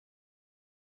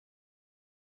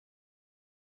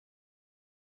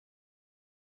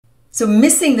So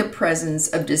missing the presence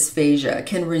of dysphagia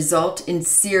can result in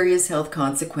serious health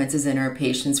consequences in our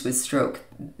patients with stroke.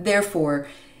 Therefore,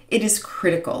 it is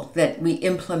critical that we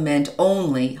implement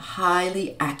only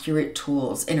highly accurate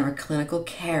tools in our clinical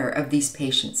care of these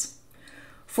patients.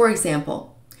 For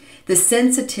example, the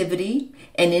sensitivity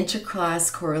and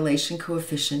interclass correlation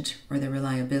coefficient, or the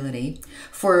reliability,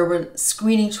 for a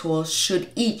screening tool should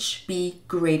each be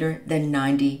greater than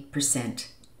 90%.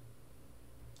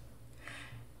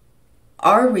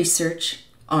 Our research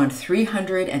on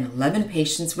 311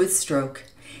 patients with stroke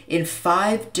in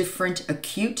 5 different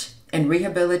acute and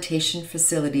rehabilitation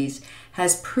facilities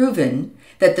has proven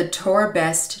that the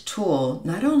TOR-BSST tool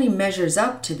not only measures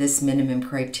up to this minimum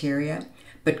criteria,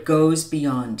 but goes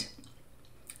beyond.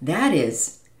 That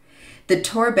is, the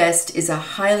TOR-BSST is a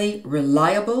highly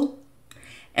reliable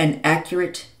and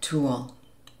accurate tool.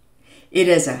 It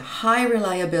has a high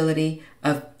reliability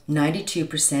of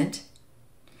 92%.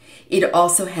 It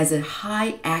also has a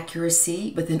high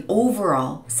accuracy with an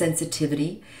overall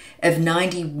sensitivity of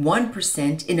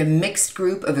 91% in a mixed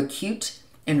group of acute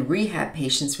and rehab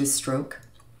patients with stroke.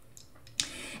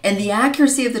 And the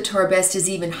accuracy of the TOR-BSST is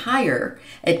even higher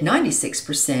at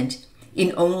 96%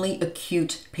 in only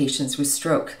acute patients with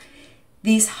stroke.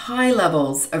 These high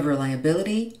levels of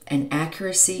reliability and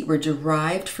accuracy were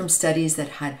derived from studies that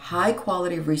had high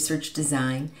quality research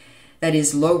design, that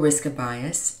is low risk of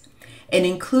bias, and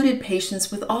included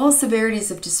patients with all severities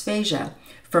of dysphagia,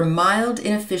 from mild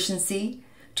inefficiency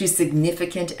to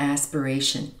significant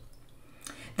aspiration.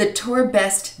 The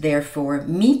TOR-BSST, therefore,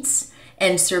 meets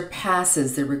and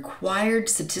surpasses the required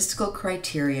statistical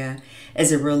criteria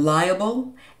as a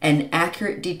reliable and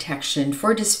accurate detection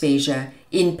for dysphagia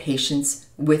in patients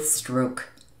with stroke.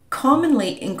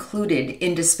 Commonly included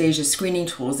in dysphagia screening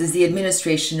tools is the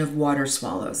administration of water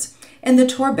swallows, and the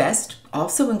TOR-BSST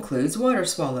also includes water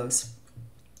swallows.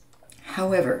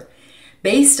 However,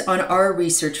 based on our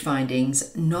research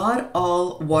findings, not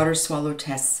all water swallow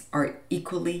tests are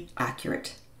equally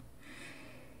accurate.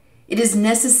 It is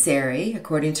necessary,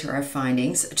 according to our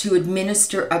findings, to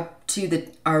administer up to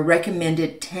our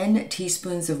recommended 10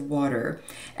 teaspoons of water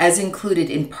as included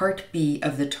in Part B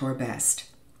of the TOR-BSST.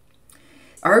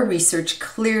 Our research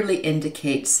clearly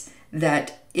indicates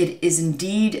that it is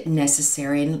indeed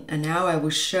necessary, and now I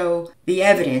will show the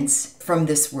evidence from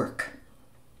this work.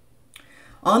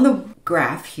 On the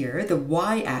graph here, the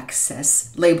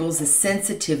y-axis labels the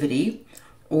sensitivity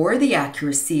or the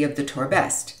accuracy of the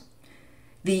TOR-BSST.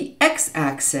 The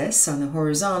x-axis on the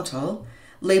horizontal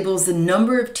labels the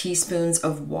number of teaspoons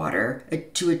of water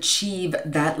to achieve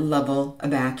that level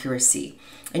of accuracy.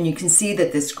 And you can see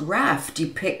that this graph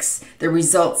depicts the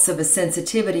results of a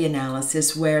sensitivity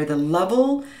analysis where the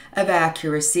level of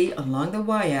accuracy along the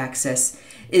y-axis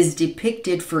is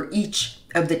depicted for each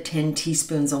of the 10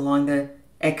 teaspoons along the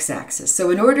x-axis. So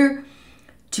in order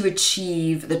to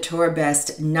achieve the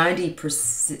TOR-BSST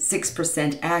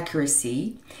 96%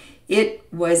 accuracy, it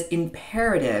was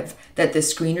imperative that the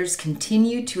screeners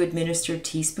continue to administer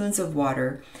teaspoons of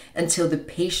water until the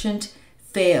patient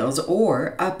fails,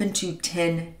 or up into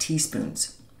 10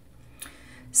 teaspoons.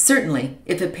 Certainly,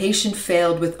 if a patient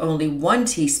failed with only 1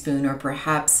 teaspoon or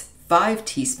perhaps 5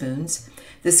 teaspoons,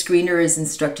 the screener is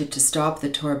instructed to stop the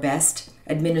TOR-BSST,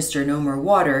 administer no more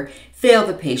water, fail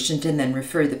the patient, and then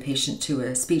refer the patient to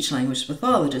a speech language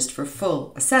pathologist for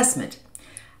full assessment.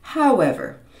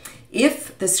 However,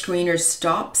 if the screener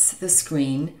stops the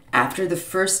screen after the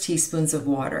first teaspoons of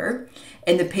water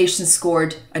and the patient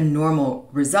scored a normal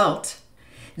result,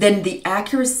 then the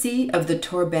accuracy of the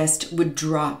TOR-BSST would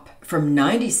drop from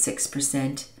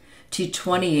 96% to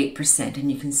 28%,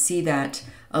 and you can see that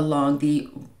along the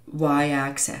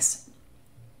y-axis.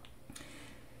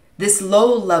 This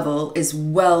low level is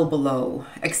well below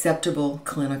acceptable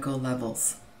clinical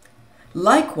levels.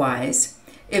 Likewise,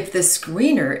 if the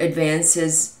screener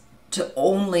advances to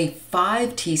only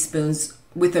 5 teaspoons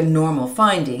with a normal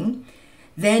finding,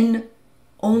 then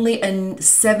only a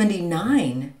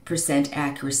 79%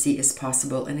 accuracy is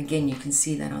possible. And again, you can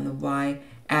see that on the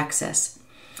y-axis.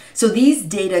 So these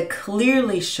data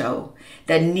clearly show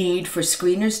the need for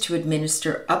screeners to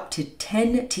administer up to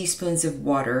 10 teaspoons of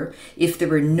water if there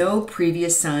were no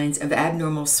previous signs of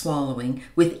abnormal swallowing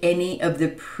with any of the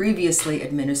previously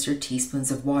administered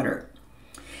teaspoons of water.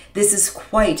 This is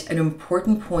quite an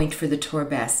important point for the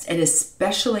TOR-BSST, and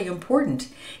especially important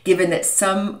given that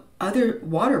some other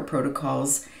water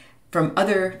protocols from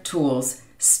other tools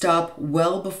stop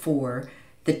well before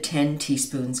the 10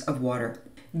 teaspoons of water.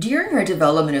 During our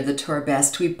development of the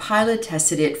TOR-BSST, we pilot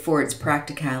tested it for its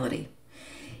practicality.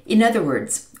 In other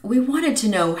words, we wanted to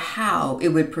know how it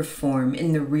would perform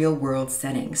in the real-world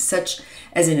settings, such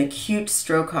as an acute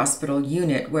stroke hospital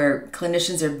unit where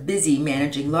clinicians are busy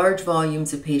managing large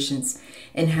volumes of patients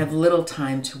and have little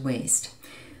time to waste.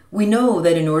 We know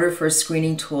that in order for a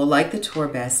screening tool like the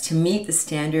TOR-BSST to meet the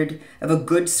standard of a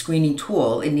good screening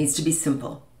tool, it needs to be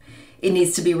simple. It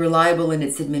needs to be reliable in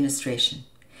its administration.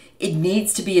 It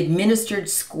needs to be administered,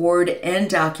 scored, and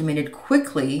documented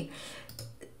quickly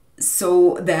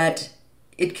so that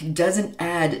it doesn't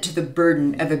add to the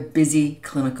burden of a busy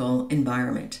clinical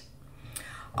environment.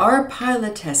 Our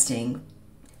pilot testing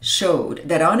showed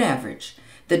that on average,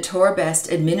 the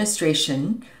TOR-BSST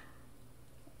administration,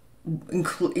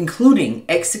 including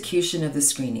execution of the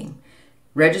screening,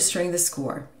 registering the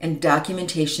score, and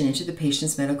documentation into the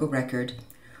patient's medical record,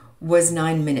 was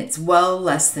 9 minutes, well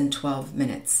less than 12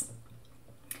 minutes.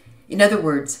 In other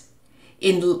words,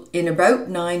 in about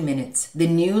 9 minutes, the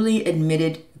newly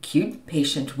admitted acute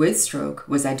patient with stroke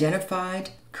was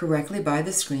identified correctly by the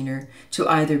screener to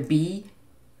either be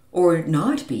or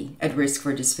not be at risk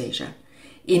for dysphagia.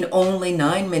 In only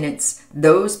 9 minutes,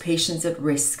 those patients at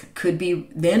risk could be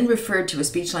then referred to a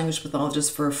speech language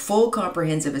pathologist for a full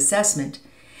comprehensive assessment,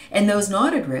 and those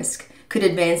not at risk could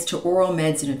advance to oral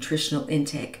meds and nutritional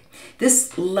intake.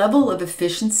 This level of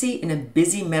efficiency in a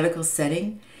busy medical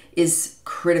setting is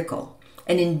critical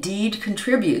and indeed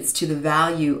contributes to the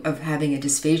value of having a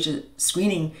dysphagia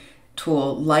screening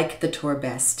tool like the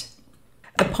TOR-BSST.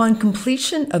 Upon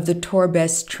completion of the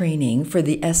TOR-BSST training for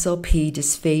the SLP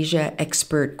Dysphagia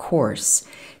Expert course,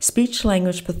 speech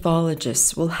language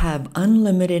pathologists will have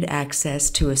unlimited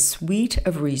access to a suite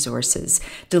of resources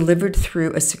delivered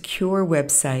through a secure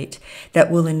website that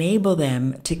will enable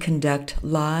them to conduct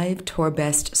live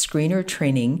TOR-BSST screener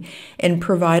training and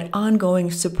provide ongoing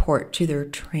support to their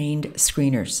trained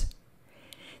screeners.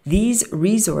 These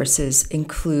resources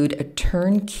include a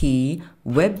turnkey,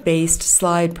 web-based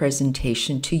slide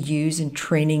presentation to use in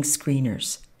training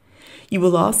screeners. You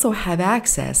will also have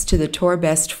access to the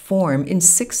TOR-BSST form in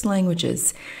 6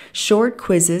 languages, short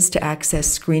quizzes to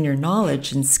access screener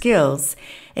knowledge and skills,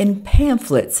 and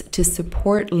pamphlets to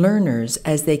support learners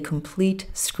as they complete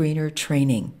screener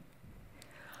training.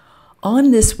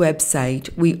 On this website,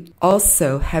 we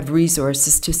also have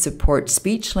resources to support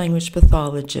speech language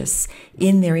pathologists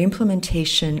in their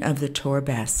implementation of the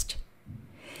TOR-BSST.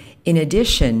 In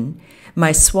addition,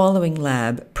 my swallowing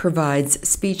lab provides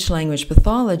speech language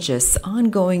pathologists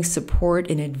ongoing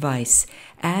support and advice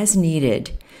as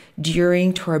needed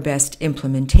during TOR-BSST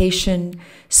implementation,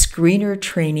 screener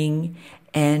training,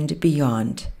 and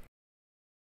beyond.